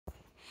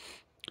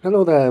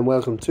Hello there and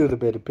welcome to the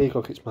Bearded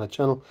Peacock. It's my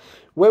channel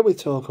where we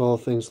talk all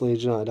things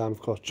Leeds United. I'm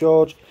of course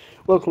George.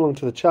 Welcome along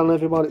to the channel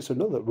everybody. It's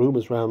another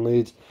Rumours Round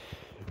Leeds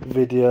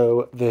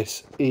video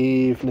this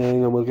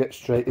evening and we'll get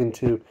straight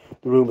into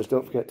the rumours.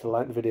 Don't forget to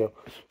like the video,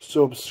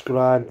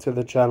 subscribe to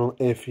the channel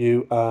if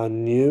you are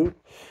new,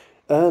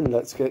 and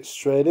let's get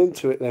straight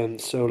into it then.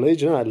 So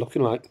Leeds United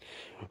looking like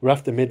we're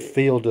after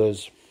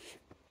midfielders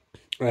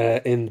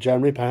in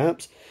January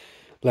perhaps.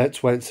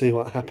 Let's wait and see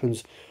what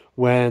happens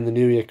when the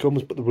new year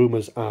comes, but the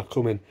rumours are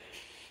coming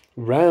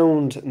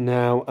round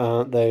now,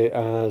 aren't they,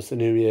 as the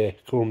new year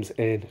comes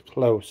in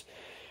close.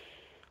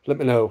 Let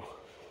me know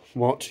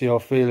what you're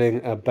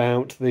feeling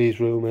about these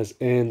rumours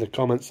in the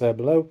comments there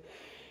below,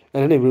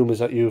 and any rumours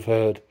that you've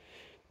heard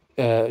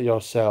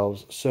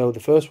yourselves. So the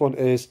first one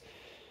is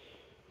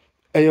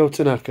Ayo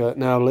Tanaka.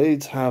 Now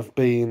Leeds have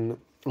been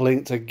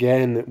linked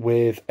again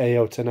with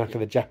Ayo Tanaka,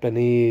 the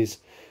Japanese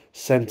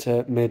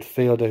centre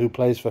midfielder who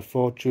plays for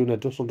Fortuna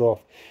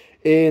Dusseldorf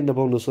in the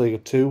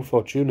Bundesliga 2.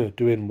 Fortuna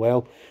doing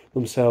well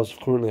themselves,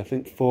 currently I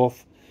think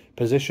 4th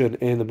position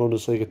in the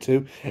Bundesliga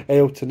 2.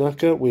 Ayo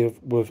Tanaka,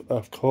 we've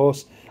of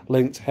course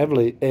linked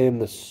heavily in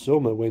the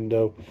summer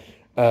window.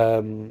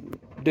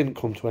 Didn't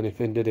come to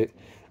anything, did it?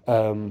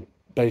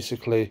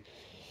 Basically,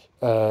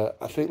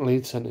 I think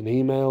Leeds sent an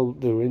email,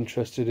 they were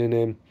interested in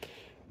him.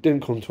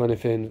 Didn't come to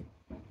anything.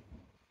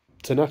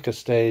 Tanaka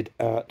stayed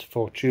at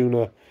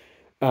Fortuna,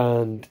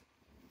 and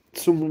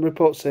some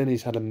reports saying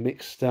he's had a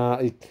mixed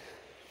start.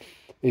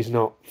 He's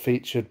not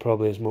featured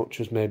probably as much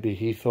as maybe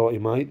he thought he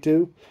might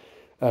do.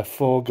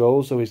 4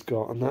 goals though he's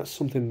got, and that's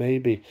something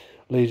maybe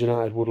Leeds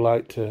United would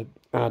like to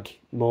add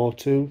more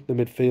to, the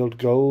midfield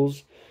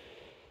goals.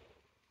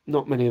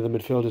 Not many of the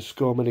midfielders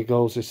score many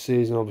goals this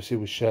season. Obviously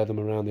we share them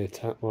around the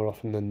attack more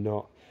often than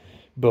not.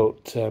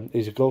 But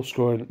he's a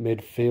goal-scoring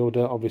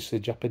midfielder, obviously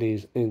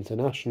Japanese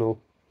international.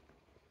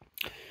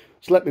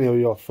 So let me know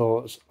your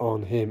thoughts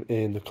on him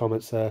in the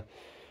comments there.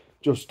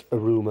 Just a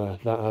rumour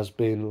that has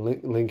been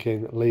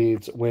linking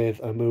Leeds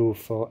with a move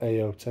for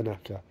Ayo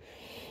Tanaka.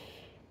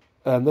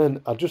 And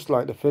then I'd just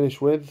like to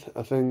finish with,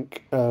 I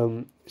think,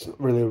 it's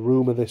not really a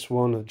rumour this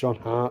one, John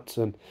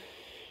Hartson.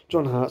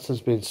 John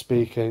Hartson's been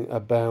speaking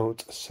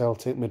about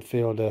Celtic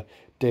midfielder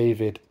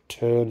David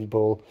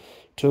Turnbull.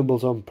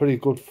 Turnbull's on pretty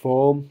good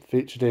form,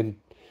 featured in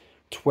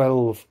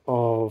 12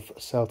 of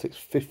Celtic's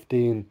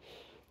 15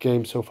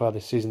 games so far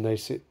this season. They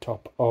sit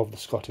top of the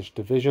Scottish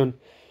division,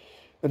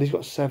 and he's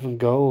got 7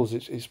 goals.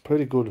 It's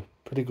pretty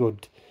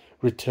good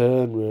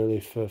return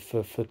really for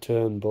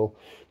Turnbull.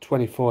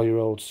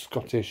 24-year-old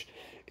Scottish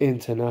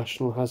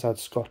international, has had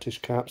Scottish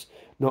caps,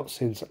 not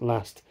since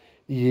last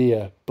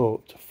year,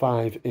 but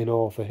 5 in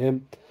all for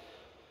him.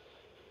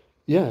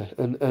 Yeah,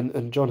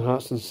 and John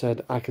Hartson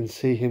said, I can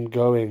see him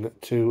going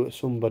to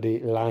somebody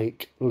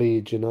like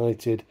Leeds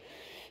United.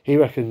 He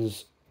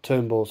reckons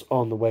Turnbull's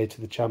on the way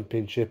to the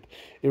Championship.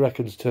 He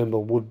reckons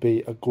Turnbull would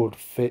be a good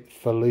fit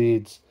for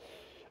Leeds.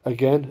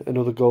 Again,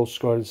 another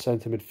goal-scoring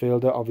centre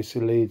midfielder.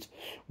 Obviously, Leeds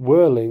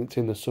were linked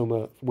in the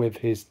summer with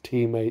his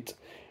teammate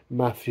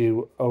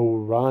Matthew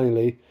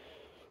O'Reilly.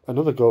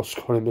 Another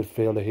goal-scoring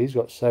midfielder. He's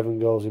got 7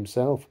 goals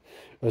himself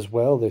as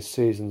well this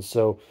season.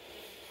 So,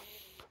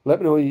 let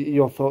me know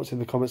your thoughts in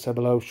the comments there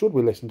below. Should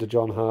we listen to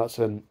John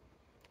Hartson?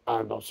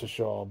 I'm not so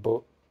sure,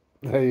 but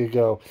there you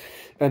go.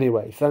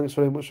 Anyway, thanks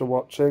very much for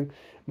watching.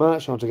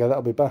 March on together.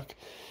 I'll be back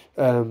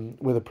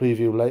with a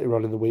preview later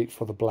on in the week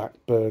for the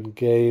Blackburn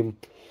game.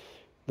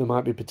 There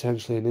might be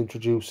potentially an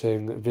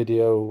introducing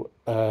video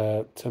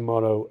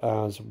tomorrow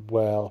as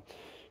well,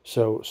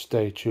 so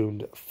stay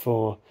tuned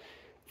for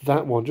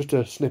that one. Just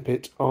a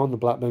snippet on the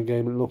Blackburn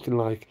game, looking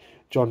like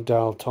John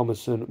Dahl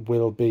Thomason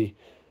will be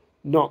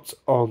not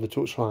on the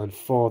touchline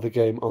for the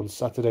game on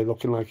Saturday,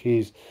 looking like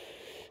he's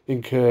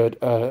incurred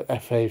a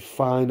FA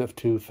fine of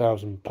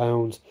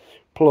 £2,000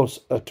 plus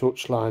a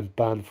touchline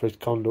ban for his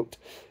conduct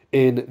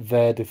in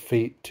their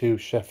defeat to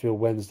Sheffield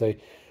Wednesday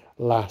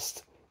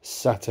last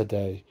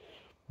Saturday.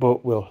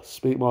 But we'll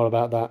speak more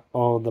about that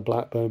on the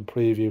Blackburn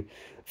preview.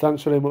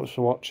 Thanks very much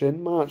for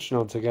watching. Marching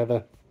on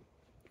together.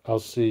 I'll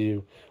see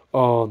you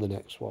on the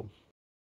next one.